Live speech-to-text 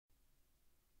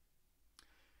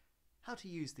How to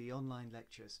use the online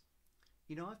lectures.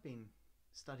 You know, I've been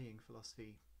studying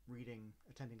philosophy, reading,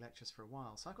 attending lectures for a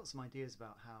while, so I've got some ideas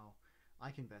about how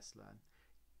I can best learn.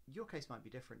 Your case might be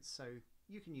different, so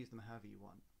you can use them however you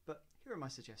want, but here are my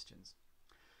suggestions.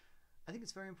 I think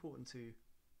it's very important to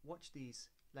watch these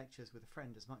lectures with a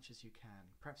friend as much as you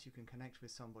can. Perhaps you can connect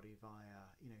with somebody via,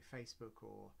 Facebook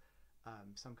or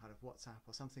some kind of WhatsApp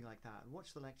or something like that, and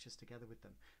watch the lectures together with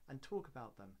them and talk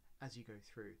about them as you go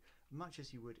through, much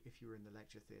as you would if you were in the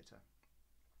lecture theatre.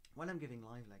 When I'm giving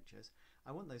live lectures,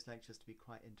 I want those lectures to be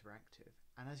quite interactive,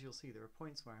 and as you'll see, there are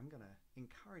points where I'm going to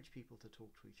encourage people to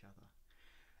talk to each other.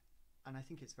 And I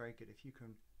think it's very good if you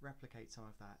can replicate some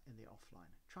of that in the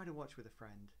offline. Try to watch with a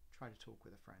friend, try to talk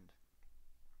with a friend.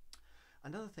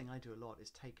 Another thing I do a lot is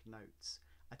take notes.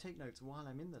 I take notes while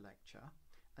I'm in the lecture,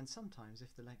 and sometimes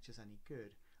if the lecture's any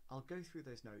good, I'll go through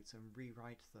those notes and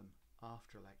rewrite them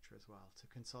after a lecture as well to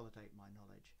consolidate my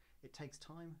knowledge. It takes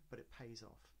time, but it pays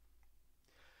off.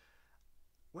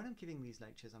 When I'm giving these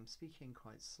lectures, I'm speaking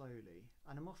quite slowly,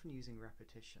 and I'm often using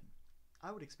repetition.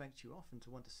 I would expect you often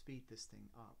to want to speed this thing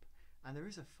up, and there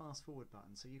is a fast forward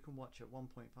button, so you can watch at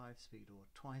 1.5 speed or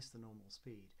twice the normal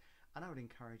speed, and I would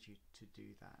encourage you to do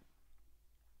that.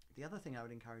 The other thing I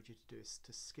would encourage you to do is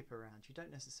to skip around. You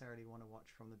don't necessarily want to watch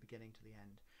from the beginning to the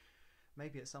end.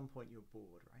 Maybe at some point you're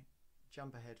bored, right?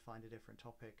 Jump ahead, find a different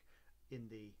topic in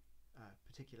the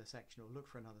particular section, or look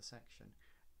for another section.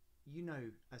 You know,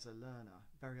 as a learner,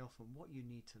 very often what you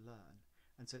need to learn,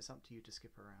 and so it's up to you to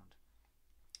skip around.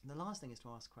 And the last thing is to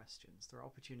ask questions. There are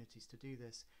opportunities to do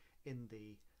this in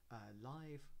the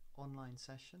live online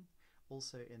session,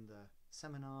 also in the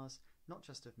seminars, not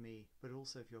just of me, but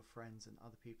also of your friends and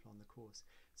other people on the course.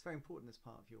 It's very important as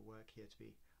part of your work here to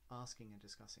be asking and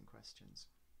discussing questions.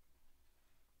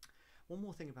 One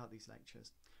more thing about these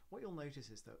lectures. What you'll notice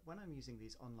is that when I'm using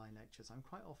these online lectures, I'm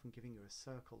quite often giving you a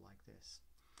circle like this.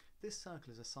 This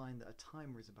circle is a sign that a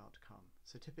timer is about to come.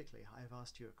 So typically I have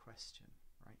asked you a question,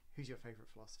 right? Who's your favourite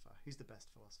philosopher? Who's the best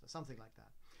philosopher? Something like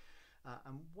that.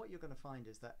 And what you're going to find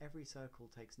is that every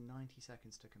circle takes 90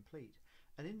 seconds to complete.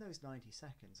 And in those 90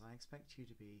 seconds, I expect you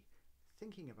to be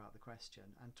thinking about the question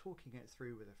and talking it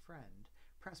through with a friend,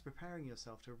 perhaps preparing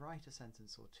yourself to write a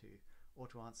sentence or two, or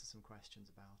to answer some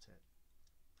questions about it.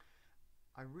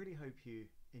 I really hope you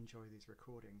enjoy these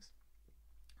recordings.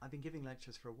 I've been giving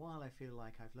lectures for a while. I feel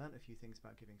like I've learnt a few things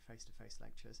about giving face-to-face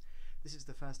lectures. This is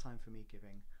the first time for me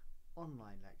giving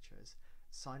online lectures,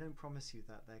 so I don't promise you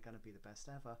that they're going to be the best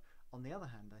ever. On the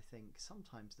other hand, I think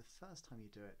sometimes the first time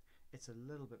you do it, it's a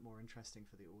little bit more interesting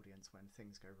for the audience when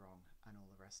things go wrong and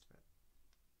all the rest of it.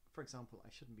 For example,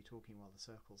 I shouldn't be talking while the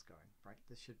circle's going, right?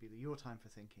 This should be your time for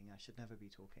thinking. I should never be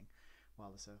talking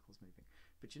while the circle's moving.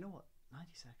 But you know what?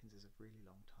 90 seconds is a really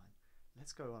long time.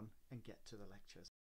 Let's go on and get to the lectures.